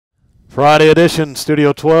Friday edition,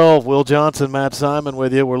 Studio 12. Will Johnson, Matt Simon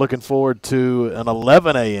with you. We're looking forward to an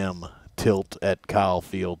 11 a.m. tilt at Kyle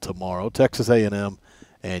Field tomorrow. Texas A&M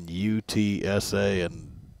and UTSA.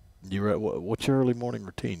 And what's your early morning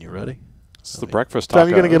routine? You ready? It's the breakfast taco. Time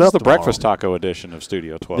you gonna get up the tomorrow? breakfast taco edition of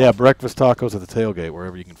Studio 12. Yeah, breakfast tacos at the tailgate,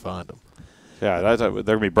 wherever you can find them. Yeah, they're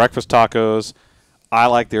gonna be breakfast tacos. I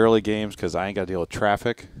like the early games because I ain't got to deal with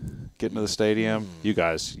traffic getting to the stadium.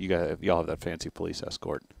 Y'all have that fancy police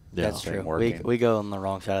escort. Yeah, that's true. We go on the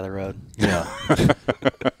wrong side of the road. Yeah.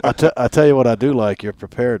 I tell you what I do like, your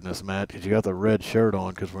preparedness, Matt, because you got the red shirt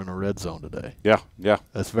on because we're in a red zone today. Yeah.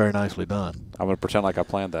 That's very nicely done. I'm going to pretend like I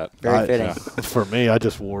planned that. Very fitting. Yeah. For me, I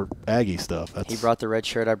just wore Aggie stuff. He brought the red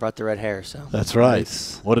shirt, I brought the red hair. So that's right.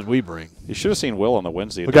 Nice. What did we bring? You should have seen Will on the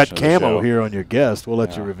Wednesday We got edition of the camo show. here on your guest. We'll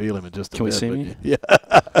let you reveal him in just a Can bit. we see me? Yeah.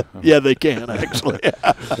 Yeah, they can, actually.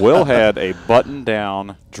 Will had a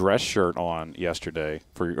button-down dress shirt on yesterday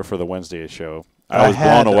for the Wednesday show. I was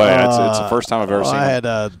blown away. It's the first time I've ever seen it. I had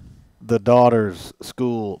the daughter's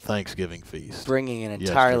school Thanksgiving feast. Bringing an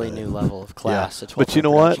entirely new level of class. Yeah. To 12 but you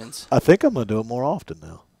know what? Productions. I think I'm going to do it more often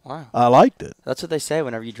now. Wow. I liked it. That's what they say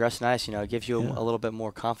whenever you dress nice. It gives you a little bit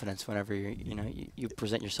more confidence whenever you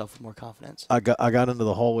present yourself with more confidence. I got into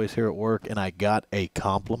the hallways here at work, and I got a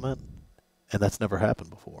compliment, and that's never happened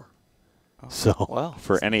before. So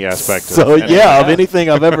for any aspect of anything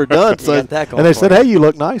I've ever done. So and they said, "Hey, you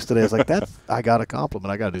look nice today." I was like, I got a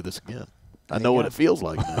compliment. I got to do this again. I know what it feels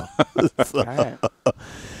like now. So, right.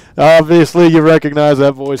 Obviously, you recognize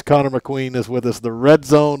that voice. Connor McQueen is with us. The Red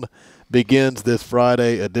Zone begins this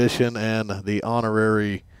Friday edition, and the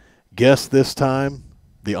honorary guest this time,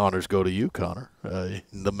 the honors go to you, Connor,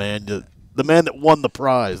 the man that won the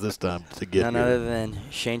prize this time to get none other than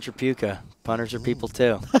Shane Tripucka. Punters are people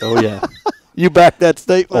too. Oh yeah, you back that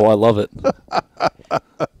statement? Oh, I love it.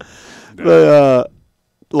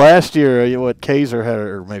 Last year, what Kaiser had,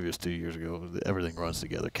 or maybe it was 2 years ago. Everything runs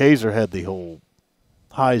together. Kaiser had the whole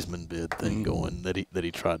Heisman bid thing going that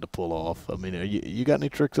he tried to pull off. I mean, you got any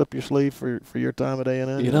tricks up your sleeve for your time at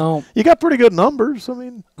A&M? You got pretty good numbers. I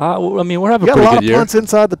mean, we're having a pretty good year. Got a lot of punts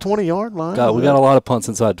inside the 20-yard line. We got a lot of punts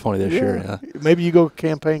inside 20 this year. Yeah. Maybe you go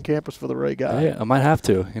campaign campus for the Ray guy. Yeah, I might have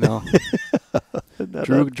to.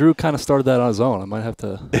 Drew kind of started that on his own. I might have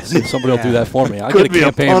to see if somebody will do that for me. I Could get a be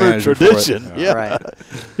campaign a punter manager tradition. For it. Yeah. Right.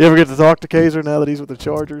 You ever get to talk to Kaiser now that he's with the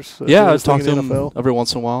Chargers? Yeah, I talk to him every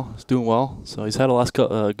once in a while. He's doing well, so he's had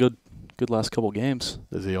a good last couple games.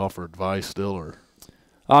 Does he offer advice still, or?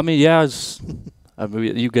 I mean, yeah,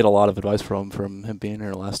 you get a lot of advice from him being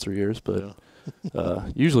here the last 3 years, but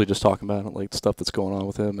usually just talking about like stuff that's going on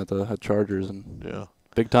with him at Chargers and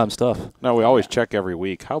big time stuff. No, we always check every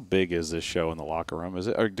week. How big is this show in the locker room?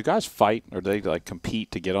 Or do guys fight, or do they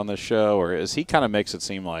compete to get on this show, or is he kind of makes it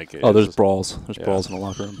seem like? There's brawls. There's brawls in the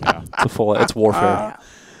locker room. Yeah, it's warfare.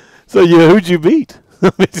 So who'd you beat?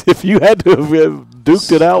 If you had to have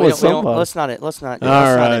duked it out with somebody. Let's not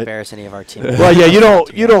embarrass any of our team. Well, yeah,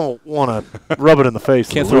 you don't want to rub it in the face.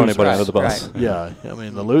 Can't throw anybody under the bus. Right. Yeah, I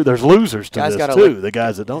mean there's losers to this too. The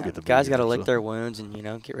guys that don't get the guys got to lick their wounds and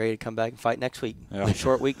get ready to come back and fight next week. Yeah. It's a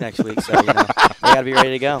short week next week, so they got to be ready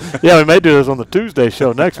to go. Yeah, we may do this on the Tuesday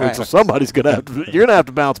show next week, so somebody's gonna have to. You're gonna have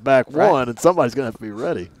to bounce back one, and somebody's gonna have to be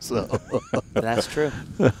ready. So that's true.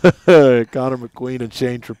 Connor McQueen and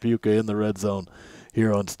Shane Tripucka in the Red Zone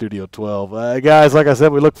here on Studio 12. Guys, like I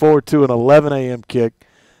said, we look forward to an 11 a.m. kick,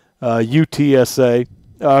 UTSA.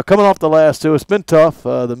 Coming off the last two, it's been tough.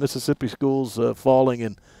 The Mississippi schools falling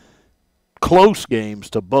in close games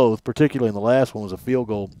to both, particularly in the last one was a field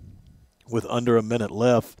goal with under a minute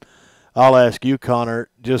left. I'll ask you, Connor,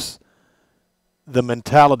 just the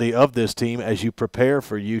mentality of this team as you prepare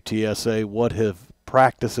for UTSA. What have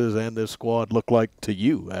practices and this squad look like to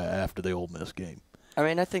you after the Ole Miss game? I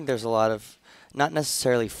mean, I think there's a lot of not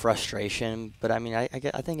necessarily frustration, but I mean, I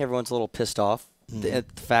think everyone's a little pissed off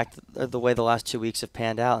at the fact of the way the last 2 weeks have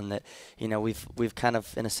panned out, and that we've kind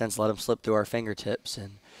of in a sense let them slip through our fingertips,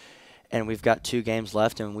 and we've got 2 games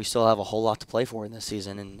left, and we still have a whole lot to play for in this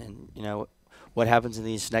season, and what happens in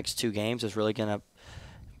these next 2 games is really going to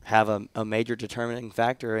have a major determining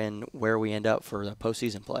factor in where we end up for the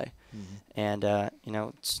postseason play. And,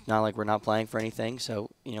 it's not like we're not playing for anything. So,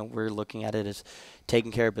 we're looking at it as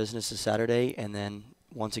taking care of business this Saturday and then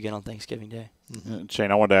once again on Thanksgiving Day. Shane,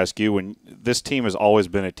 I wanted to ask you, when this team has always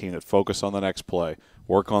been a team that focus on the next play,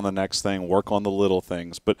 work on the next thing, work on the little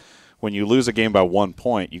things. But when you lose a game by 1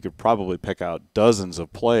 point, you could probably pick out dozens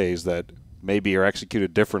of plays that maybe are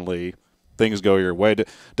executed differently. Things go your way.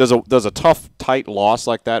 Does a tough, tight loss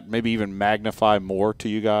like that maybe even magnify more to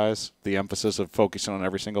you guys, the emphasis of focusing on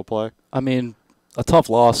every single play? I mean, a tough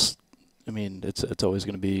loss, it's always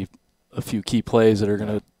going to be a few key plays that are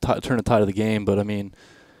going to turn the tide of the game. But, I mean,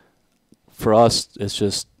 for us, it's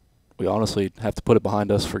just we honestly have to put it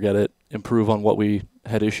behind us, forget it, improve on what we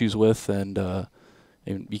had issues with, and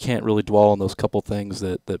you can't really dwell on those couple things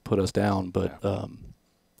that put us down. But,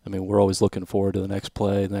 I mean, we're always looking forward to the next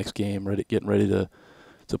play, the next game, getting ready to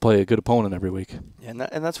play a good opponent every week. And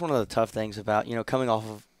that's one of the tough things about, coming off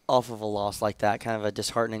of a loss like that, kind of a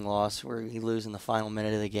disheartening loss where you lose in the final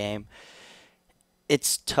minute of the game.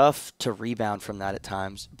 It's tough to rebound from that at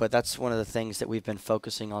times, but that's one of the things that we've been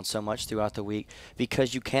focusing on so much throughout the week,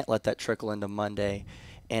 because you can't let that trickle into Monday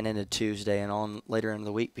and into Tuesday and on later in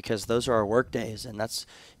the week, because those are our work days, and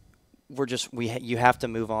you have to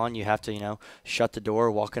move on. You have to, shut the door,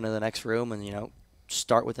 walk into the next room, and,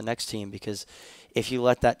 start with the next team, because if you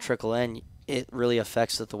let that trickle in, it really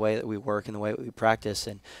affects the way that we work and the way that we practice,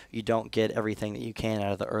 and you don't get everything that you can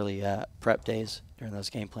out of the early prep days during those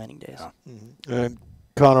game planning days. Yeah. Mm-hmm. And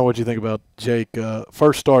Connor, what do you think about Jake?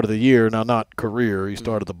 First start of the year, now not career. He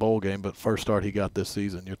started the bowl game, but first start he got this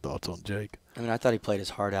season. Your thoughts on Jake? I mean, I thought he played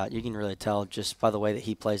his heart out. You can really tell just by the way that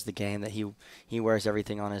he plays the game that he wears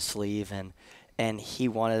everything on his sleeve, and he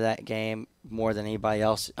wanted that game more than anybody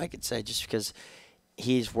else, I could say, just because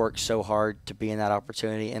he's worked so hard to be in that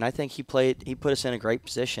opportunity. And I think he put us in a great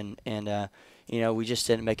position, and we just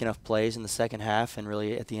didn't make enough plays in the second half and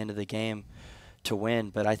really at the end of the game to win.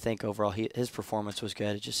 But I think overall his performance was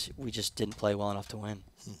good. We just didn't play well enough to win.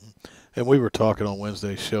 Mm-hmm. And we were talking on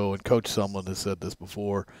Wednesday's show, and Coach Sumlin has said this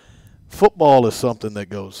before, football is something that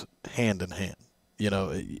goes hand in hand.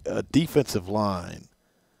 A defensive line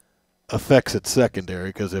affects its secondary,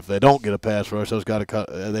 because if they don't get a pass rush, those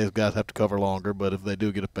guys have to cover longer. But if they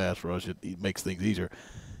do get a pass rush, it makes things easier.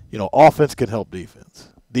 Offense can help defense.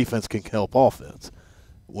 Defense can help offense.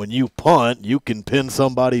 When you punt, you can pin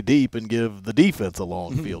somebody deep and give the defense a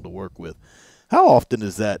long field to work with. How often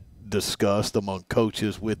is that discussed among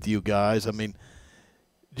coaches with you guys? I mean,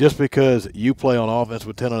 just because you play on offense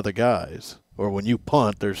with 10 other guys, or when you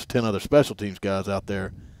punt, there's 10 other special teams guys out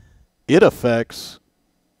there, it affects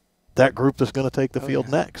that group that's going to take the field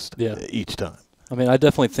next each time. I mean, I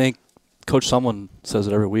definitely think Coach Sumlin says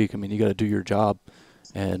it every week. I mean, you got to do your job.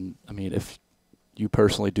 And, I mean, if you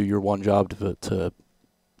personally do your one job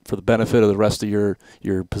for the benefit of the rest of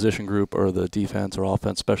your position group or the defense or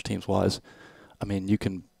offense, special teams-wise, I mean, you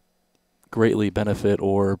can greatly benefit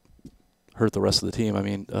or hurt the rest of the team. I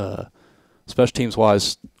mean, special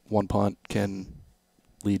teams-wise, one punt can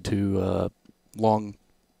lead to long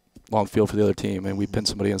field for the other team, and we pin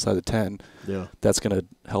somebody inside the 10, that's going to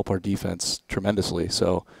help our defense tremendously.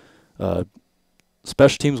 So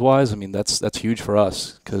special teams-wise, I mean, that's huge for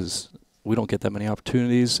us, because we don't get that many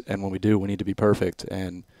opportunities, and when we do, we need to be perfect.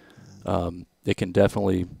 And it can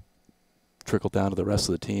definitely trickle down to the rest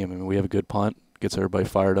of the team. I mean, we have a good punt, gets everybody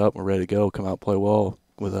fired up, we're ready to go, come out, play well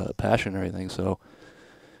with a passion and everything. So,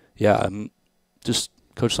 yeah, just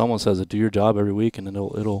Coach Sumlin says it, do your job every week, and then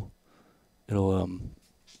it'll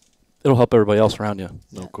help everybody else around you.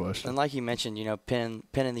 No question. And like you mentioned,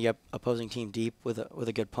 pinning the opposing team deep with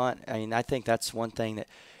a good punt. I mean, I think that's one thing that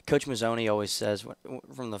Coach Mazzoni always says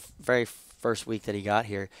from the very first week that he got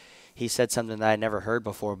here. He said something that I never heard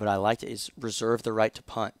before, but I liked it, is reserve the right to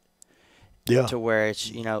punt. Yeah. To where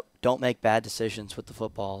it's, don't make bad decisions with the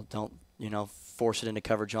football. Don't, force it into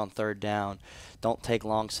coverage on third down. Don't take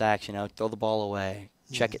long sacks, throw the ball away,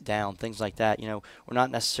 check it down, things like that. We're not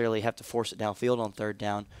necessarily have to force it downfield on third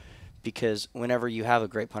down, because whenever you have a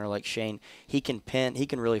great punter like Shane, he can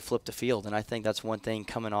really flip the field. And I think that's one thing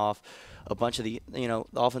coming off a bunch of the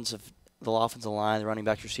offensive line, the running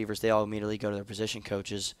backs, receivers, they all immediately go to their position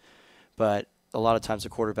coaches. But a lot of times the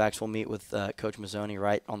quarterbacks will meet with Coach Mazzoni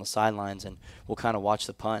right on the sidelines, and we'll kind of watch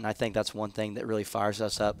the punt. And I think that's one thing that really fires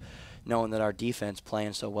us up, knowing that our defense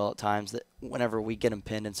playing so well at times, that whenever we get them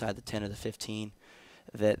pinned inside the 10 or the 15,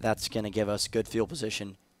 that's going to give us good field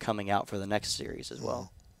position coming out for the next series as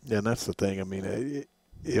well. Yeah, and that's the thing. I mean,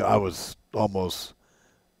 I was almost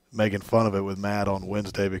making fun of it with Matt on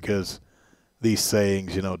Wednesday, because these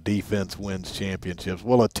sayings, defense wins championships.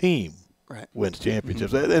 Well, a team wins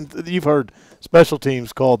championships. And you've heard special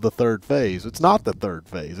teams called the third phase. It's not the third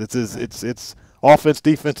phase. It's offense,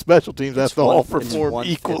 defense, special teams. That's the all perform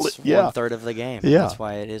equally. It's 1/3 of the game. Yeah. That's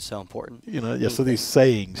why it is so important. So these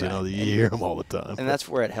sayings, you hear them all the time. And that's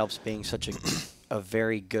where it helps being such a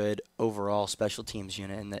very good overall special teams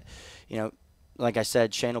unit. And that, like I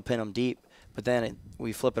said, Shane will pin them deep, but then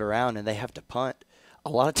we flip it around and they have to punt. A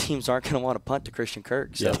lot of teams aren't going to want to punt to Christian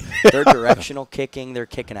Kirk. So they're directional kicking. They're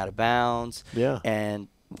kicking out of bounds. Yeah.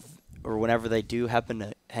 Or whenever they do happen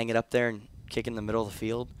to hang it up there and kick in the middle of the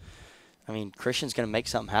field, I mean, Christian's going to make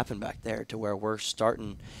something happen back there to where we're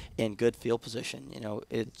starting in good field position. You know,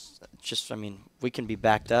 it's just, I mean, we can be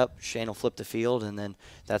backed up. Shane will flip the field, and then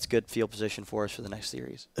that's good field position for us for the next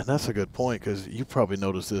series. And that's a good point because you probably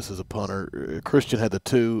noticed this as a punter. Christian had the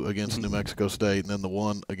 2 against New Mexico State and then the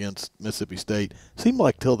 1 against Mississippi State. Seemed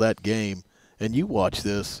like till that game, and you watch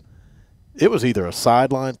this, it was either a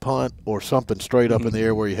sideline punt or something straight up in the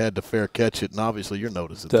air where you had to fair catch it, and obviously you're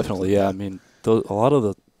noticing. Definitely, yeah. I mean, a lot of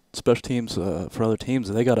the special teams for other teams,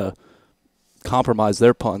 they got to compromise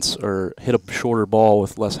their punts or hit a shorter ball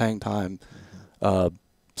with less hang time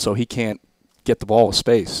so he can't get the ball with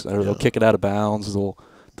space. Or they'll kick it out of bounds.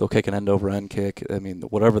 They'll kick an end-over-end kick. I mean,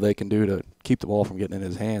 whatever they can do to keep the ball from getting in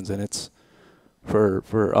his hands. And it's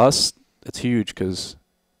for us, it's huge because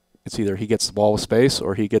it's either he gets the ball with space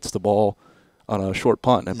or he gets the ball on a short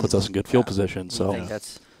punt and puts us in good field position. So I think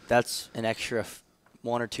that's an extra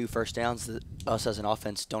 1 or 2 first downs that us as an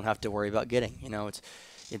offense don't have to worry about getting. You know,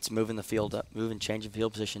 it's moving the field up, changing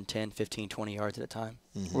field position 10, 15, 20 yards at a time.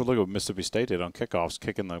 Well, look at what Mississippi State did on kickoffs,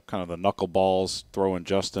 kicking the kind of the knuckle balls, throwing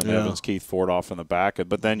Justin Evans, Keith Ford off in the back.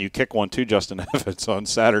 But then you kick one to Justin Evans on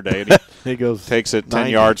Saturday, and he goes takes it 10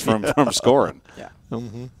 yards from scoring. Yeah.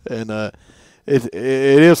 And it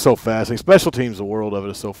is so fascinating. Special teams, the world of it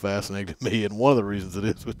is so fascinating to me. And one of the reasons it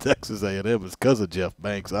is with Texas A&M is because of Jeff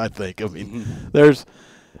Banks, I think. I mean, there's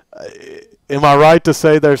am I right to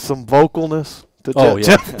say there's some vocalness to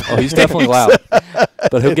Jeff Banks? Oh, he's definitely loud.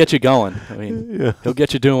 But he'll get you going. I mean, he'll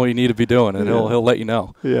get you doing what you need to be doing, and he'll let you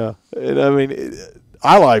know. Yeah. And I mean,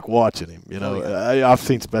 I like watching him. You know, I've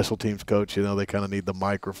seen special teams coach. You know, they kind of need the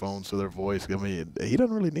microphones to their voice. I mean, he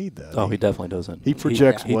doesn't really need that. Oh, he definitely doesn't. He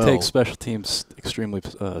projects well. He takes special teams extremely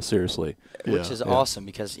seriously, which is awesome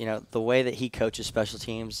because you know the way that he coaches special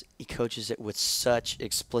teams, he coaches it with such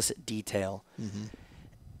explicit detail.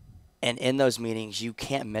 And in those meetings, you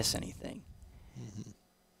can't miss anything.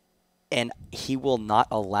 And he will not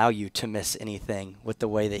allow you to miss anything with the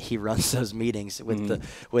way that he runs those meetings,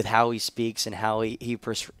 with how he speaks and how he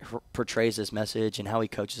portrays his message and how he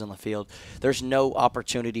coaches on the field. There's no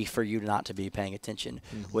opportunity for you not to be paying attention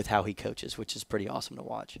with how he coaches, which is pretty awesome to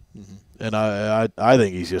watch. And I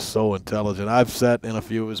think he's just so intelligent. I've sat in a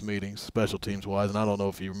few of his meetings, special teams-wise, and I don't know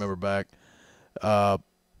if you remember back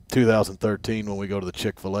 2013 when we go to the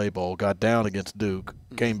Chick-fil-A Bowl, got down against Duke,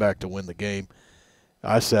 came back to win the game.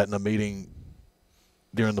 I sat in a meeting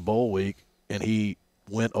during the bowl week, and he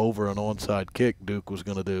went over an onside kick Duke was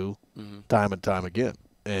going to do time and time again.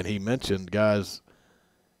 And he mentioned, guys,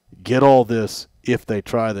 get all this if they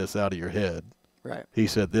try this out of your head. Right. He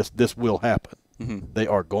said this will happen. They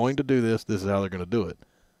are going to do this. This is how they're going to do it.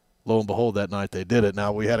 Lo and behold, that night they did it.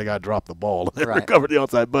 Now, we had a guy drop the ball and they recovered the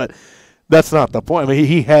onside. But that's not the point. I mean,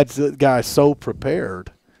 he had the guy so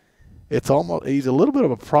prepared. It's almost he's a little bit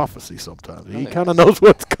of a prophecy sometimes. He kind of knows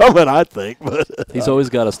what's coming, I think. But he's always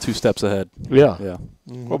got us 2 steps ahead. Yeah.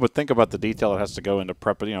 Well, but think about the detail that has to go into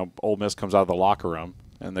prep. You know, Ole Miss comes out of the locker room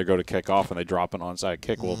and they go to kick off and they drop an onside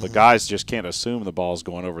kick. Well, the guys just can't assume the ball's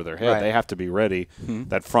going over their head. They have to be ready.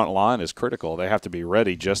 That front line is critical. They have to be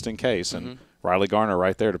ready just in case. And Riley Garner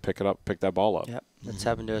right there to pick that ball up. Yep, that's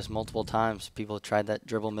happened to us multiple times. People have tried that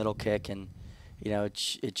dribble middle kick and. You know,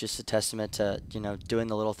 it's just a testament to, you know, doing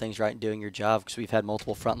the little things right and doing your job because we've had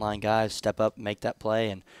multiple frontline guys step up, make that play,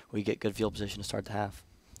 and we get good field position to start the half.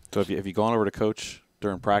 So have you gone over to coach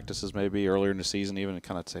during practices maybe earlier in the season even and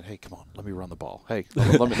kind of said, hey, come on, let me run the ball. Hey,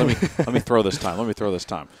 let me throw this time. Let me throw this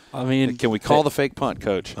time. I mean, can we call the fake punt,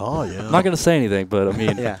 Coach? Oh, yeah. I'm not going to say anything, but, I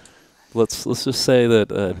mean, let's just say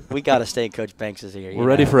that we got to stay in Coach Banks' ear. We're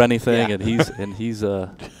ready for anything, and he's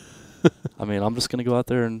I mean, I'm just going to go out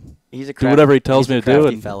there and do whatever he tells me to do.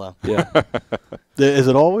 And fellow. Yeah. Has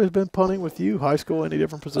it always been punting with you? High school, any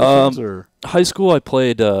different positions? Or high school, I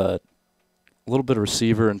played a little bit of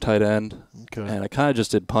receiver and tight end. Okay. And I kind of just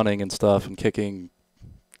did punting and stuff and kicking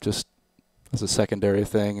just as a secondary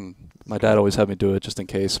thing. And my dad always had me do it just in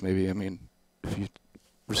case maybe. I mean, if you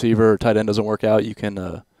receiver or tight end doesn't work out, you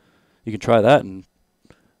can try that. And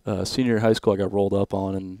senior year of high school, I got rolled up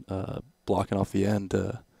on and blocking off the end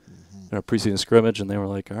in our preseason scrimmage, and they were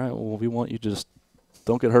like, all right, well, we want you to just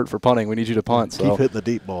don't get hurt for punting. We need you to punt. Keep hitting the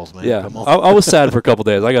deep balls, man. Yeah. Come on. I was sad for a couple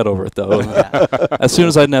days. I got over it, though. As soon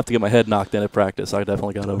as I didn't have to get my head knocked in at practice, I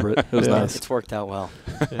definitely got over it. It was nice. It's worked out well.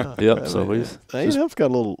 Yep. So A&M's got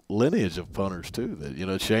a little lineage of punters, too.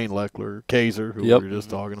 That Shane Leckler, Kaiser, who we were just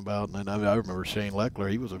talking about. And I remember Shane Leckler.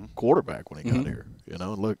 He was a quarterback when he got here.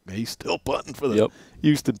 And look, he's still punting for the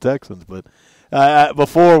Houston Texans. But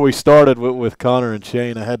before we started with Connor and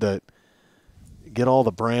Shane, I had to get all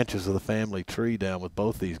the branches of the family tree down with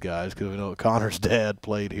both these guys because we know Connor's dad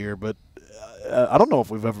played here. But I don't know if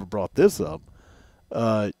we've ever brought this up.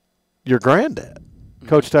 Your granddad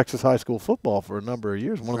coached Texas high school football for a number of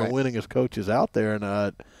years, one of the winningest coaches out there.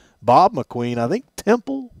 And Bob McQueen, I think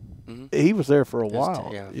Temple, he was there for a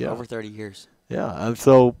while. Over 30 years. Yeah, and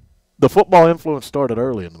so the football influence started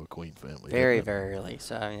early in the McQueen family. Very, very early.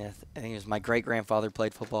 So I mean, I think it was my great-grandfather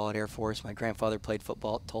played football at Air Force. My grandfather played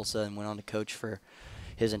football at Tulsa and went on to coach for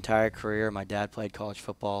his entire career. My dad played college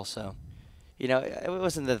football. So, you know, it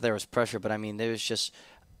wasn't that there was pressure, but I mean, there was just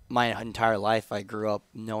my entire life I grew up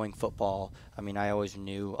knowing football. I mean, I always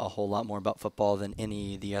knew a whole lot more about football than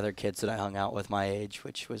any of the other kids that I hung out with my age,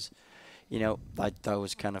 which was, you know, I thought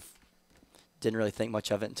was kind of didn't really think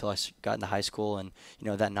much of it until I got into high school, and you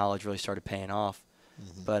know that knowledge really started paying off.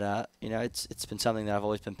 But you know, it's been something that I've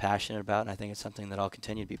always been passionate about, and I think it's something that I'll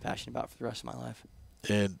continue to be passionate about for the rest of my life.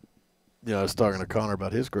 And you know, I was talking to Connor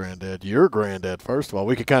about his granddad. Your granddad, first of all,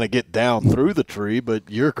 we could kind of get down through the tree, but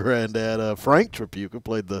your granddad, Frank Tripucka,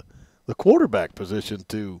 played the quarterback position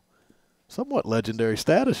to somewhat legendary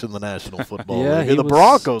status in the National Football League. The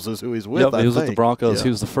Broncos is who he's with. Yep, he was with the Broncos. Yeah. He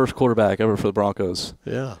was the first quarterback ever for the Broncos.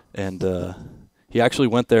 Yeah. And he actually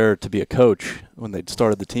went there to be a coach when they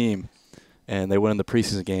started the team, and they went in the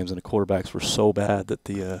preseason games, and the quarterbacks were so bad that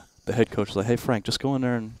the head coach was like, "Hey, Frank, just go in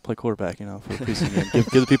there and play quarterback, you know, for the preseason game.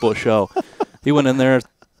 Give the people a show." He went in there,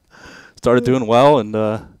 started doing well, and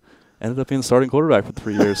ended up being the starting quarterback for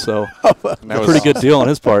 3 years. So a pretty good deal on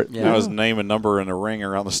his part. Yeah. That was name and number in a ring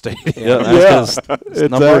around the stadium. His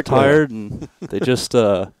number retired, and they just,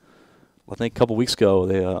 I think a couple weeks ago,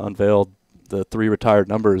 they unveiled the 3 retired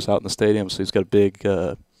numbers out in the stadium. So he's got a big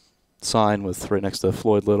sign with right next to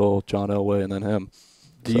Floyd Little, John Elway, and then him.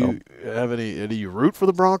 Do you have any? Do you root for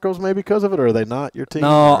the Broncos maybe because of it, or are they not your team?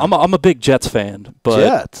 No, I'm a big Jets fan. But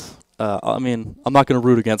Jets. I mean, I'm not going to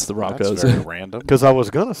root against the Broncos. That's very random. Because I was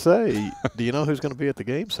going to say, do you know who's going to be at the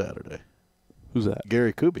game Saturday? Who's that?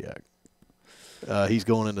 Gary Kubiak. He's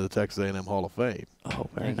going into the Texas A&M Hall of Fame. Oh,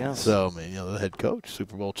 very nice. So, I mean, you know, the head coach,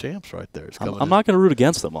 Super Bowl champs right there. I'm not going to root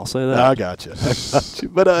against them. I'll say that. I got you.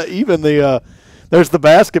 But even there's the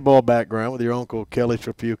basketball background with your uncle, Kelly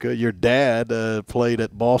Tripucka. Your dad played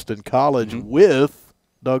at Boston College with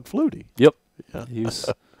Doug Flutie. Yep. Yeah.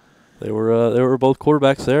 They were both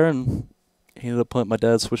quarterbacks there, and he ended up playing. My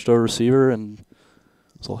dad switched over receiver, and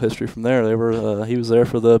it's all history from there. They were he was there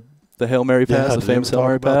for the Hail Mary pass, the famous Hail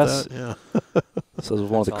Mary pass. Yeah. So it was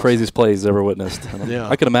one of the craziest plays he's ever witnessed.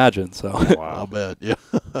 I can imagine. So I'll bet. Yeah.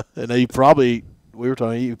 And he probably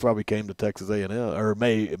came to Texas A&M, or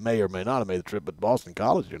may or may not have made the trip, but Boston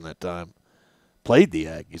College during that time played the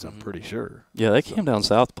Aggies. I'm pretty sure. Yeah, they came down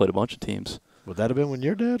south, played a bunch of teams. Would that have been when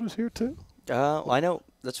your dad was here too? Well, I know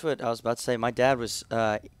that's what I was about to say. My dad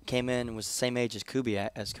came in and was the same age as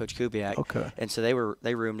Coach Kubiak. Okay. And so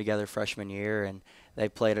they roomed together freshman year, and they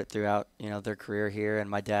played it throughout their career here. And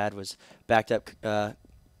my dad was backed up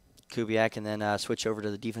Kubiak, and then switched over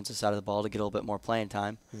to the defensive side of the ball to get a little bit more playing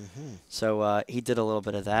time. So he did a little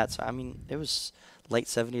bit of that. So I mean, it was late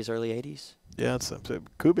 70s, early 80s. Yeah,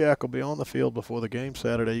 Kubiak will be on the field before the game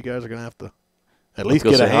Saturday. You guys are going to have to at least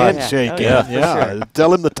get a handshake in. Yeah.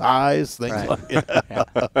 Tell him the ties, things like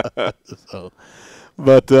that. So,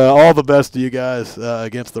 but all the best to you guys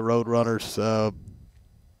against the Roadrunners.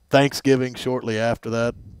 Thanksgiving shortly after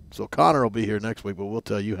that. So Connor will be here next week, but we'll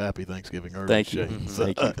tell you happy Thanksgiving early. Thank you.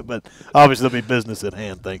 Thank you. But obviously there'll be business at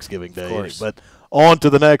hand Thanksgiving Day. But on to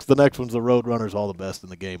the next. The next one's the Roadrunners. All the best in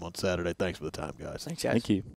the game on Saturday. Thanks for the time, guys. Thanks, guys. Thank you.